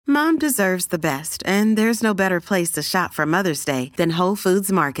Mom deserves the best, and there's no better place to shop for Mother's Day than Whole Foods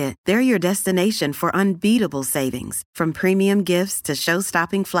Market. They're your destination for unbeatable savings, from premium gifts to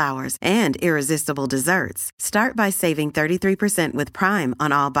show-stopping flowers and irresistible desserts. Start by saving 33% with Prime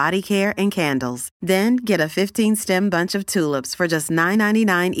on all body care and candles. Then get a 15-stem bunch of tulips for just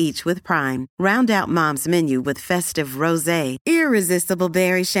 $9.99 each with Prime. Round out Mom's menu with festive rosé, irresistible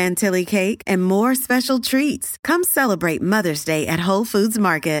berry chantilly cake, and more special treats. Come celebrate Mother's Day at Whole Foods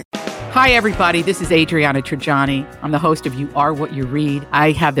Market. Hi, everybody. This is Adriana Trajani. I'm the host of You Are What You Read.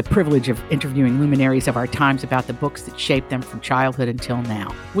 I have the privilege of interviewing luminaries of our times about the books that shaped them from childhood until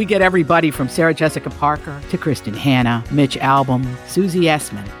now. We get everybody from Sarah Jessica Parker to Kristen Hanna, Mitch Albom, Susie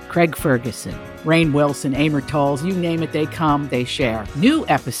Essman, Craig Ferguson, Rainn Wilson, Amor Tolls, you name it, they come, they share. New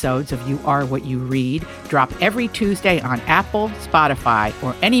episodes of You Are What You Read drop every Tuesday on Apple, Spotify,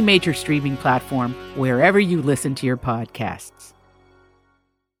 or any major streaming platform wherever you listen to your podcasts.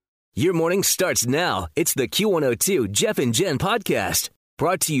 Your morning starts now. It's the Q102 Jeff and Jen podcast,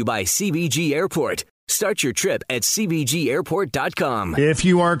 brought to you by CBG Airport. Start your trip at CBGAirport.com. If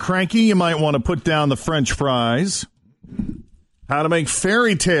you are cranky, you might want to put down the French fries. How to make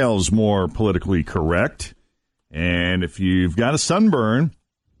fairy tales more politically correct. And if you've got a sunburn,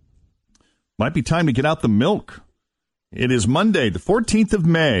 might be time to get out the milk. It is Monday, the 14th of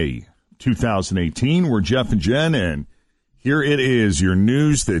May, 2018. We're Jeff and Jen, and here it is, your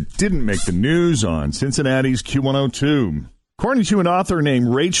news that didn't make the news on Cincinnati's Q102. According to an author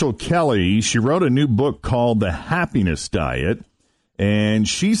named Rachel Kelly, she wrote a new book called The Happiness Diet, and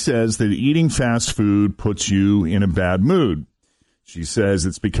she says that eating fast food puts you in a bad mood. She says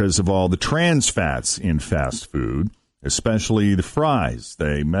it's because of all the trans fats in fast food, especially the fries.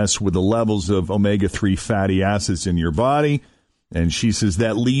 They mess with the levels of omega-3 fatty acids in your body, and she says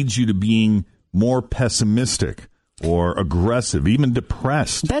that leads you to being more pessimistic or aggressive, even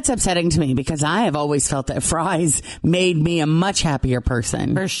depressed. That's upsetting to me because I have always felt that fries made me a much happier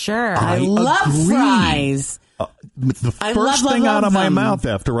person. For sure. I love agree. Fries. The first thing out of my mouth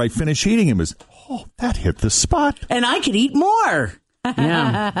after I finish eating them is, oh, that hit the spot. And I could eat more.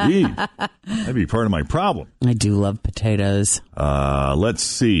 Yeah. Indeed. That'd be part of my problem. I do love potatoes. Let's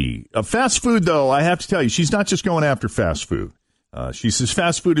see. Fast food, though, I have to tell you, she's not just going after fast food. She says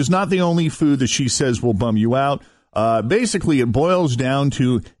fast food is not the only food that she says will bum you out. Basically, it boils down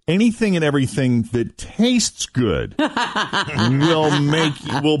to anything and everything that tastes good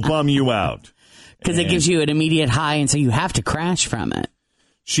will bum you out. Because it gives you an immediate high, and so you have to crash from it.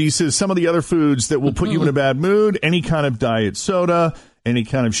 She says some of the other foods that will put you in a bad mood, any kind of diet soda, any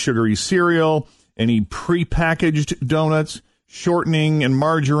kind of sugary cereal, any prepackaged donuts, shortening and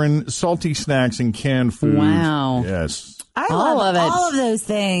margarine, salty snacks, and canned food. Wow. Yes. I love all of those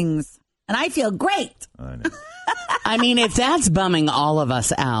things, and I feel great. I know. I mean, if that's bumming all of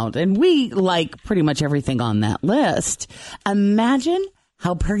us out, and we like pretty much everything on that list, imagine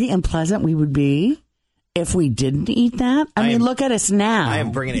how pretty and pleasant we would be if we didn't eat that. I mean, look at us now. I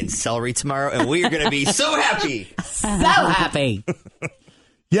am bringing in celery tomorrow, and we are going to be so happy. So happy.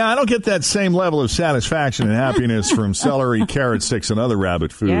 Yeah, I don't get that same level of satisfaction and happiness from celery, carrot sticks, and other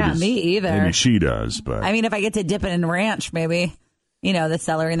rabbit food. Yeah, me either. Maybe she does, but I mean, if I get to dip it in ranch, maybe. You know, the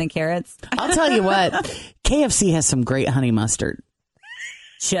celery and the carrots. I'll tell you what, KFC has some great honey mustard.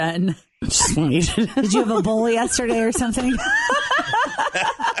 Jen. Sweet. Did you have a bowl yesterday or something?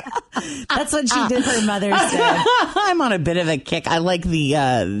 That's what she did for Mother's Day. I'm on a bit of a kick. I like the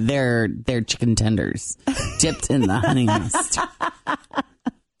their chicken tenders dipped in the honey mustard. I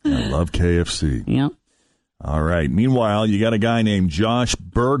love KFC. Yep. All right. Meanwhile, you got a guy named Josh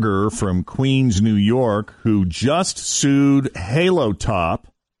Berger from Queens, New York, who just sued Halo Top.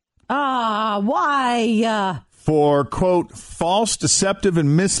 Why? For, quote, false, deceptive,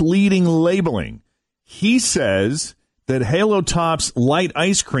 and misleading labeling. He says that Halo Top's light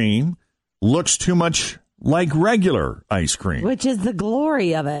ice cream looks too much like regular ice cream. Which is the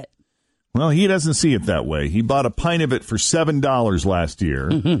glory of it. Well, he doesn't see it that way. He bought a pint of it for $7 last year.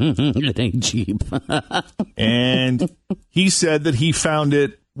 It ain't cheap. And he said that he found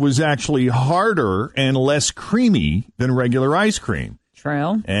it was actually harder and less creamy than regular ice cream.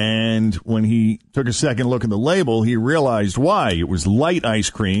 True. And when he took a second look at the label, he realized why. It was light ice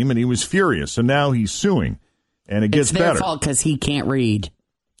cream, and he was furious. So now he's suing, and it gets better. It's their fault because he can't read.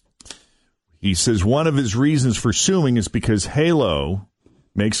 He says one of his reasons for suing is because Halo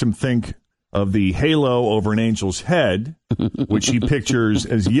makes him think of the halo over an angel's head, which he pictures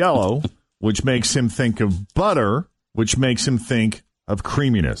as yellow, which makes him think of butter, which makes him think of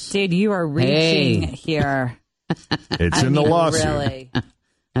creaminess. Dude, you are reaching here. It's in the lawsuit. Really.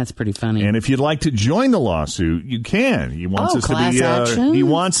 That's pretty funny. And if you'd like to join the lawsuit, you can. He wants us class to be action? He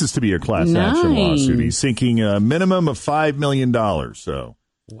wants us to be a class action lawsuit. He's seeking a minimum of $5 million. So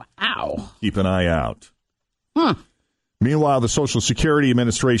wow. Keep an eye out. Huh. Meanwhile, the Social Security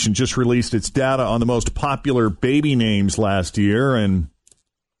Administration just released its data on the most popular baby names last year, and,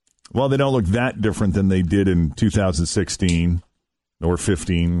 well, they don't look that different than they did in 2016 or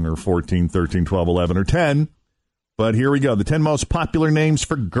 15 or 14, 13, 12, 11, or 10. But here we go. The 10 most popular names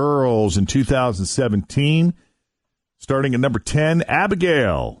for girls in 2017. Starting at number 10,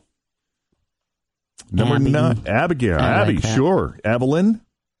 Abigail. Number 9, Abigail. Abby, like sure. Evelyn,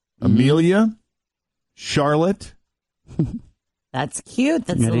 Amelia, Charlotte. That's cute.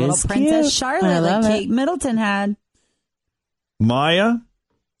 That's It the little is Princess cute. Charlotte like Kate Middleton had. Maya,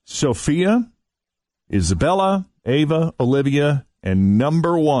 Sophia, Isabella, Ava, Olivia, and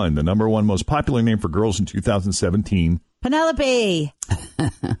number 1, the number 1 most popular name for girls in 2017. Penelope.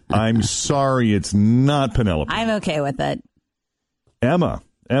 I'm sorry, it's not Penelope. I'm okay with it. Emma.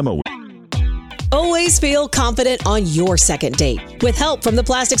 Always feel confident on your second date. With help from the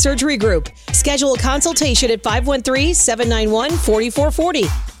Plastic Surgery Group. Schedule a consultation at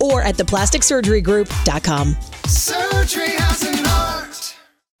 513-791-4440 or at theplasticsurgerygroup.com. Surgery has an art.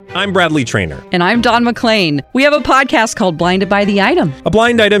 I'm Bradley Trainer. And I'm Don McClain. We have a podcast called Blinded by the Item. A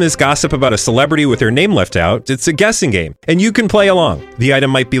blind item is gossip about a celebrity with their name left out. It's a guessing game, and you can play along. The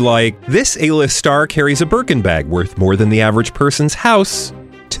item might be like, this A-list star carries a Birkin bag worth more than the average person's house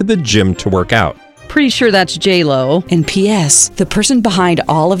to the gym to work out. Pretty sure that's J-Lo. And P.S. the person behind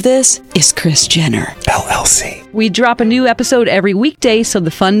all of this is Kris Jenner, LLC. We drop a new episode every weekday so the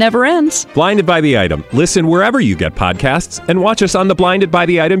fun never ends. Blinded by the Item. Listen wherever you get podcasts and watch us on the Blinded by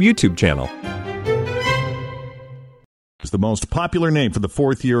the Item YouTube channel. It's the most popular name for the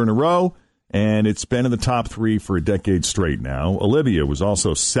 4th year in a row, and it's been in the top 3 for a decade straight now. Olivia was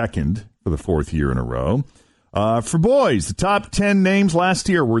also second for the 4th year in a row. For boys, the top 10 names last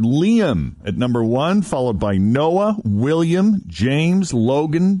year were Liam at number 1, followed by Noah, William, James,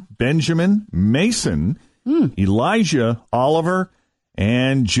 Logan, Benjamin, Mason, Elijah, Oliver,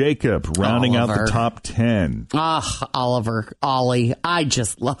 and Jacob, rounding out the top 10. Oliver, Ollie. I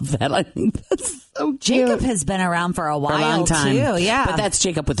just love that. I think that's so cute. Jacob has been around for a while, for a long time. too. Yeah. But that's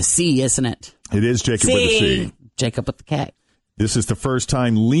Jacob with a C, isn't it? It is Jacob with a C. Jacob with the K. This is the first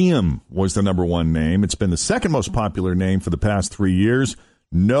time Liam was the number 1 name. It's been the second most popular name for the past 3 years.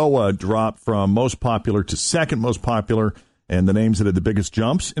 Noah dropped from most popular to second most popular, and the names that had the biggest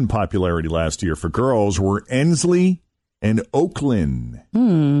jumps in popularity last year for girls were Ensley and Oaklyn.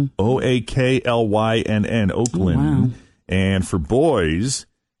 Oaklyn, Oaklyn. Wow. And for boys,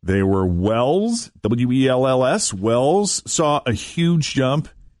 they were Wells, Wells. Wells saw a huge jump,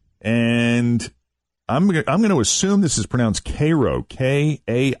 and I'm going to assume this is pronounced Cairo, Kairo.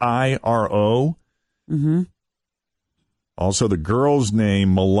 Mm-hmm. Also, the girl's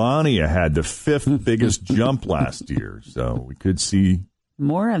name, Melania, had the 5th biggest jump last year. So we could see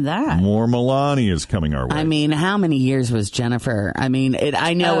more of that. More Melanias coming our way. I mean, how many years was Jennifer? I mean,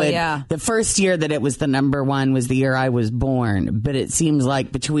 the first year that it was the number 1 was the year I was born. But it seems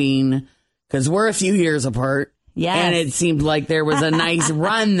like because we're a few years apart. Yes. And it seemed like there was a nice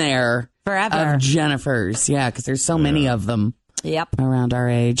run there. Forever. Of Jennifers. Yeah, because there's so many of them. Yep. Around our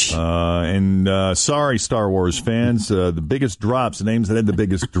age. Sorry, Star Wars fans. The biggest drops, the names that had the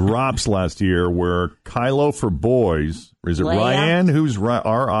biggest drops last year were Kylo for boys. Is it Ryan? Who's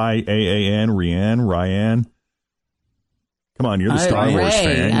Riaan? Ryan? Come on, you're the Star Wars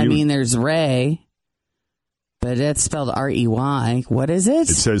fan. There's Ray. But it's spelled R-E-Y. What is it?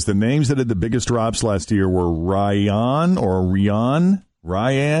 It says the names that had the biggest drops last year were Ryan.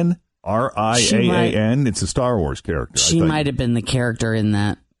 R-I-A-A-N. It's a Star Wars character. She might have been the character in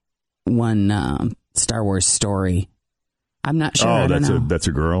that one Star Wars story. I'm not sure. Oh, that's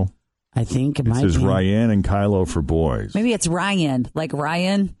a girl? I think it might be. It says Ryan and Kylo for boys. Maybe it's Ryan, like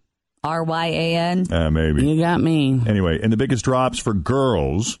Ryan, R-Y-A-N. Maybe. You got me. Anyway, and the biggest drops for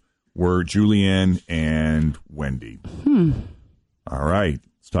girls were Julianne and Wendy. All right.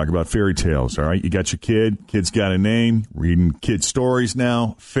 Talk about fairy tales, all right? You got your kid's got a name, reading kid stories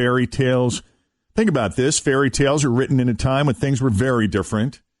now, fairy tales. Think about this. Fairy tales are written in a time when things were very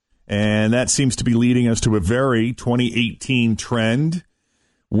different, and that seems to be leading us to a very 2018 trend.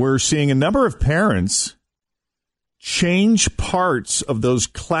 We're seeing a number of parents change parts of those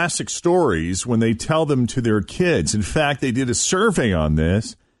classic stories when they tell them to their kids. In fact, they did a survey on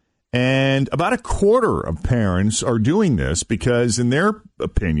this, and about a quarter of parents are doing this because, in their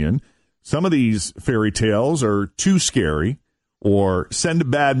opinion, some of these fairy tales are too scary or send a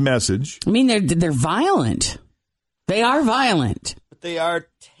bad message. I mean, they're violent. They are violent. but they are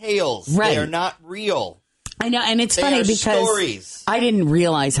tales. Right. They are not real. I know, and it's They funny are because stories. I didn't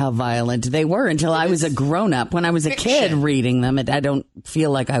realize how violent they were until I was a grown-up. When I was a kid reading them, I don't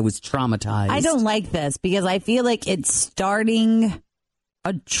feel like I was traumatized. I don't like this because I feel like it's starting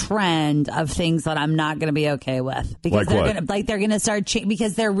a trend of things that I'm not going to be okay with. Because they're going to start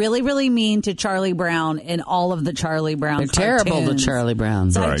because they're really, really mean to Charlie Brown in all of the Charlie Brown They're terrible to cartoons. Charlie Brown.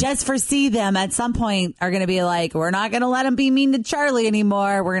 So Right. I just foresee them at some point are going to be like, we're not going to let him be mean to Charlie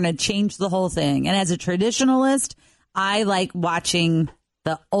anymore. We're going to change the whole thing. And as a traditionalist, I like watching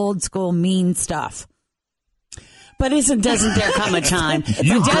the old school mean stuff. But doesn't there come a time?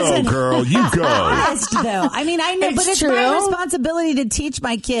 You go, girl. You go. Honest, though. I mean, I know, but it's true. my responsibility to teach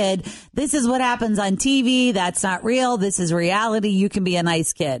my kid this is what happens on TV. That's not real. This is reality. You can be a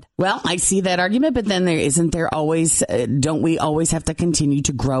nice kid. Well, I see that argument, but then there always, don't we always have to continue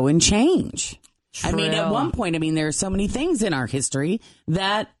to grow and change? I mean, at one point, there are so many things in our history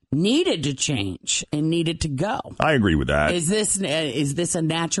that needed to change and needed to go. I agree with that. Is this a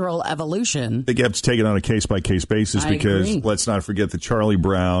natural evolution? I think you have to take it on a case-by-case basis because let's not forget that Charlie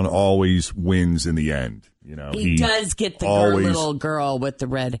Brown always wins in the end. You know, He does get the little girl with the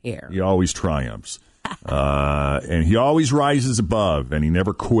red hair. He always triumphs. And he always rises above, and he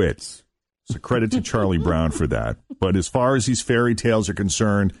never quits. So credit to Charlie Brown for that. But as far as these fairy tales are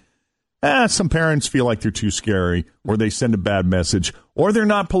concerned, some parents feel like they're too scary, or they send a bad message, or they're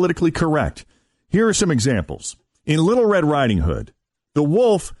not politically correct. Here are some examples. In Little Red Riding Hood, the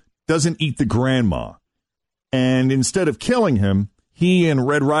wolf doesn't eat the grandma. And instead of killing him, he and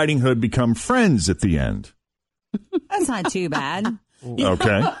Red Riding Hood become friends at the end. That's not too bad.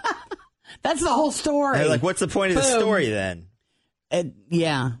 Okay. That's the whole story. Hey, like, what's the point of the story then?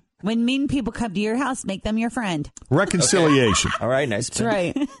 Yeah. When mean people come to your house, make them your friend. Reconciliation. All right, nice. That's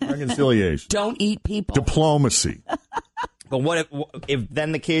right. Reconciliation. Don't eat people. Diplomacy. But what if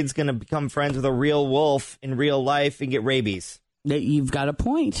then the kid's going to become friends with a real wolf in real life and get rabies? You've got a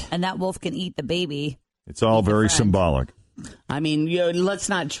point. And that wolf can eat the baby. It's all very symbolic. I mean, let's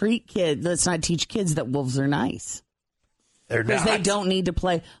not teach kids that wolves are nice. They're Because they don't need to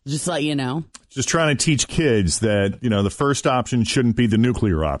play, just let you know. Just trying to teach kids that, the first option shouldn't be the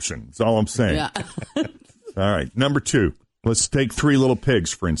nuclear option. That's all I'm saying. Yeah. All right. Number 2. Let's take Three Little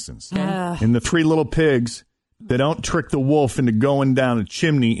Pigs, for instance. In the Three Little Pigs, they don't trick the wolf into going down a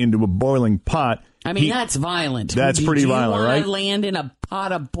chimney into a boiling pot. I mean, that's violent. That's pretty violent, right? Do you want to land in a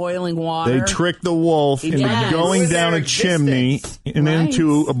pot of boiling water? They trick the wolf into going down a chimney and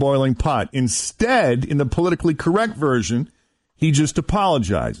into a boiling pot. Instead, in the politically correct version, he just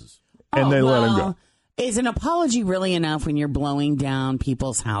apologizes, and they let him go. Is an apology really enough when you're blowing down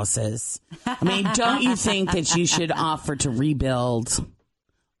people's houses? I mean, don't you think that you should offer to rebuild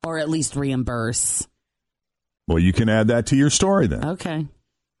or at least reimburse? Well, you can add that to your story then. Okay.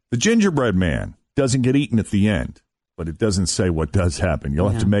 The gingerbread man doesn't get eaten at the end, but it doesn't say what does happen. You'll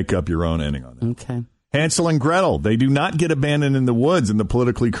have to make up your own ending on that. Okay. Hansel and Gretel, they do not get abandoned in the woods in the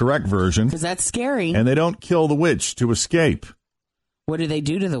politically correct version. Because that's scary. And they don't kill the witch to escape. What do they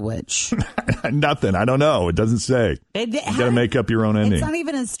do to the witch? Nothing. I don't know. It doesn't say. You got to make up your own ending. It's not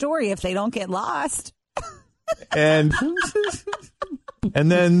even a story if they don't get lost. And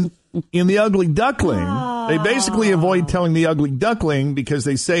then in The Ugly Duckling, they basically avoid telling the ugly duckling because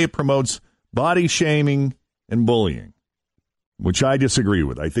they say it promotes body shaming and bullying, which I disagree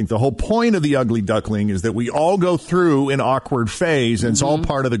with. I think the whole point of The Ugly Duckling is that we all go through an awkward phase, and it's all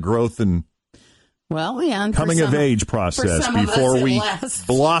part of the growth and coming of age process before we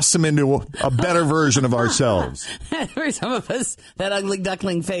blossom into a better version of ourselves. For some of us, that ugly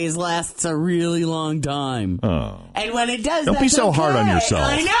duckling phase lasts a really long time. Oh. And when it does, Don't be so hard on yourself.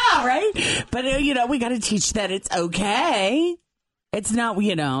 I know, right? But, we got to teach that it's okay. It's not,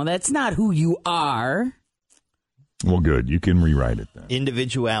 that's not who you are. Well, good. You can rewrite it then.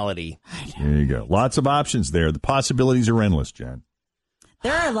 Individuality. There you go. Lots of options there. The possibilities are endless, Jen.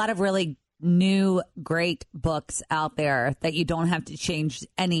 There are a lot of really new, great books out there that you don't have to change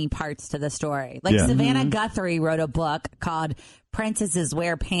any parts to the story. Like Savannah Guthrie wrote a book called Princesses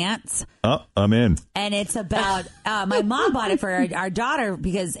Wear Pants. Oh, I'm in. And it's about, my mom bought it for our daughter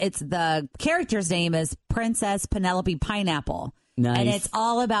because the character's name is Princess Penelope Pineapple. Nice. And it's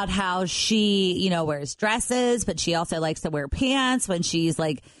all about how she, wears dresses, but she also likes to wear pants when she's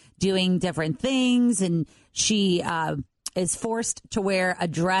like doing different things. And she, is forced to wear a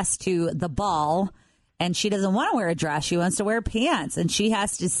dress to the ball, and she doesn't want to wear a dress. She wants to wear pants, and she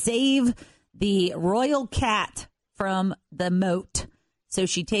has to save the royal cat from the moat. So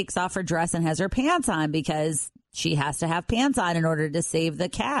she takes off her dress and has her pants on because she has to have pants on in order to save the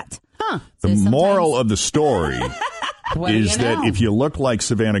cat. Huh. The moral of the story is that if you look like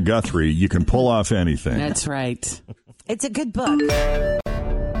Savannah Guthrie, you can pull off anything. That's right. It's a good book.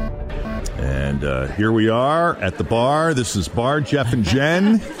 And here we are at the bar. This is Bar Jeff and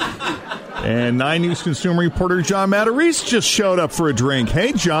Jen. And 9 News consumer reporter John Matarese just showed up for a drink.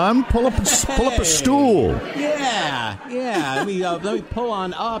 Hey, John, pull up a stool. Yeah. Let me pull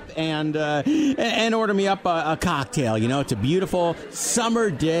on up and order me up a cocktail. You know, it's a beautiful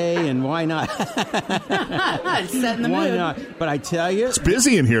summer day, and why not? Setting the mood. Why not? But I tell you, it's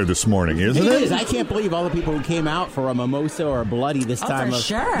busy in here this morning, isn't it? It is. I can't believe all the people who came out for a mimosa or a bloody this time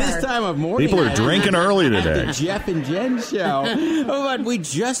of morning. People are drinking early today. At the Jeff and Jen show. But we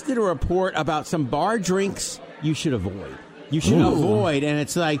just did a report about some bar drinks you should avoid. And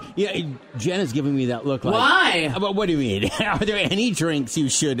it's like, Jen is giving me that look. Like, why? But what do you mean? Are there any drinks you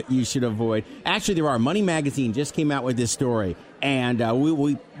should avoid? Actually, there are. Money Magazine just came out with this story, and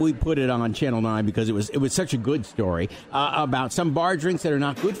we put it on Channel 9 because it was such a good story about some bar drinks that are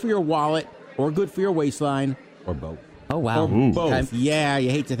not good for your wallet or good for your waistline or both. Oh wow, or both. Okay. Yeah, you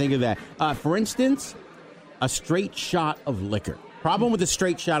hate to think of that. For instance, a straight shot of liquor. Problem with a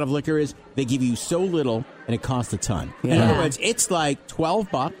straight shot of liquor is they give you so little and it costs a ton. Yeah. In other words, it's like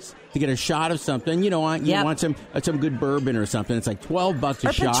 $12 to get a shot of something. You know, you want some good bourbon or something. It's like $12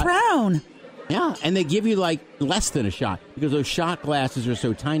 a shot. Patron. Yeah, and they give you like less than a shot because those shot glasses are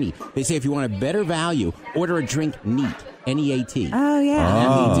so tiny. They say if you want a better value, order a drink neat. N-E-A-T. Oh, yeah. And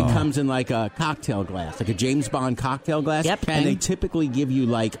that means it comes in like a cocktail glass, like a James Bond cocktail glass. Yep. And they typically give you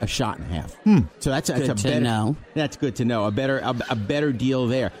like a shot and a half. So that's good to know. That's good to know. A better deal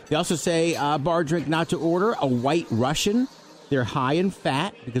there. They also say bar drink not to order, a White Russian. They're high in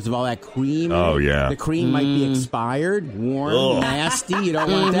fat because of all that cream. Oh, yeah. The cream might be expired, warm, nasty. You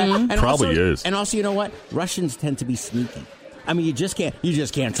don't want that. And probably is. And also, you know what? Russians tend to be sneaky. I mean, you just can't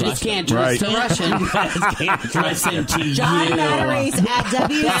trust a Russian. Listen to John Matarese at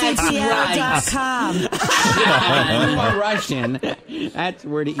WCPO.com. You are Russian. That's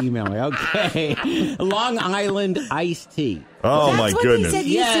where to email me. Okay. Long Island iced tea. Oh, my goodness. That's what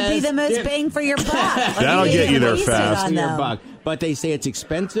he said used to be the most bang for your buck. That'll get you there fast. But they say it's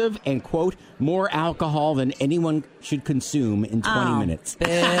expensive and, quote, more alcohol than anyone should consume in 20 minutes. Boo.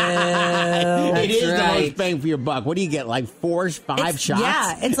 It is the most bang for your buck. What do you get, like 5 shots?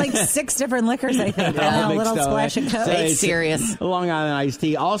 Yeah, it's like 6 different liquors, I think. And a little splash of Coke. It's serious. Long Island iced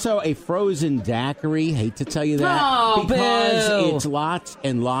tea. Also, a frozen daiquiri. Hate to tell you that. Oh, because it's lots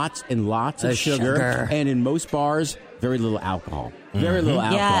and lots and lots of sugar. And in most bars, very little alcohol. Very little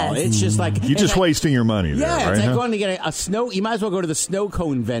alcohol. Yes. It's just like... You're just wasting your money there, yeah, right? It's like going to get a snow... You might as well go to the snow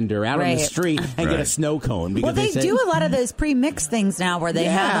cone vendor out on the street and get a snow cone. Well, they do a lot of those pre-mixed things now where they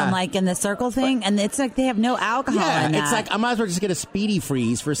have them like in the circle thing, and it's like they have no alcohol in that. It's like I might as well just get a Speedy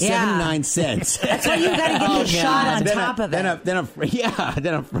Freeze for 79 cents. That's why you got to get the shot on top of it. Then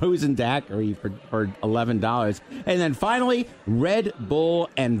a frozen daiquiri for $11. And then finally, Red Bull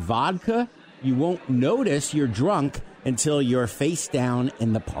and vodka. You won't notice you're drunk until you're face down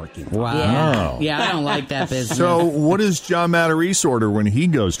in the parking lot. Wow. Yeah, I don't like that business. So what does John Matarese order when he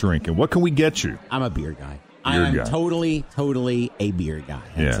goes drinking? What can we get you? I'm a beer guy. I'm totally a beer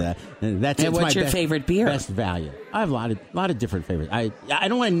guy. What's your favorite beer? Best value. I have a lot of different favorites. I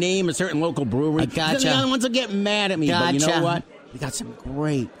don't want to name a certain local brewery. Gotcha. The other ones will get mad at me. Gotcha. But you know what? We got some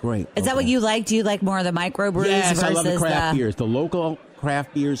great. Is that what you like? Do you like more of the microbrews versus I love the craft beers. The local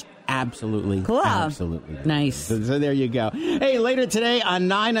craft beers, absolutely. Cool. Absolutely. Nice. So there you go. Hey, later today on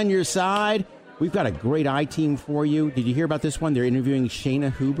 9 on Your Side, we've got a great I-team for you. Did you hear about this one? They're interviewing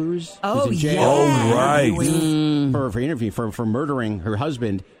Shayna Hubers. Oh, yeah. Oh, right. For murdering her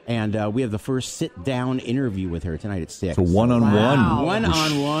husband. And we have the first sit-down interview with her tonight at 6. So one-on-one. Wow.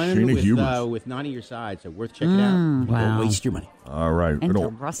 One-on-one with 9 on Your Side. So worth checking out. Wow. Don't waste your money. All right. We're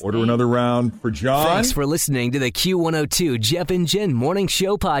going to order another round for John. Thanks for listening to the Q102 Jeff and Jen Morning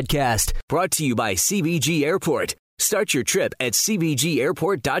Show podcast. Brought to you by CBG Airport. Start your trip at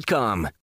CBGAirport.com.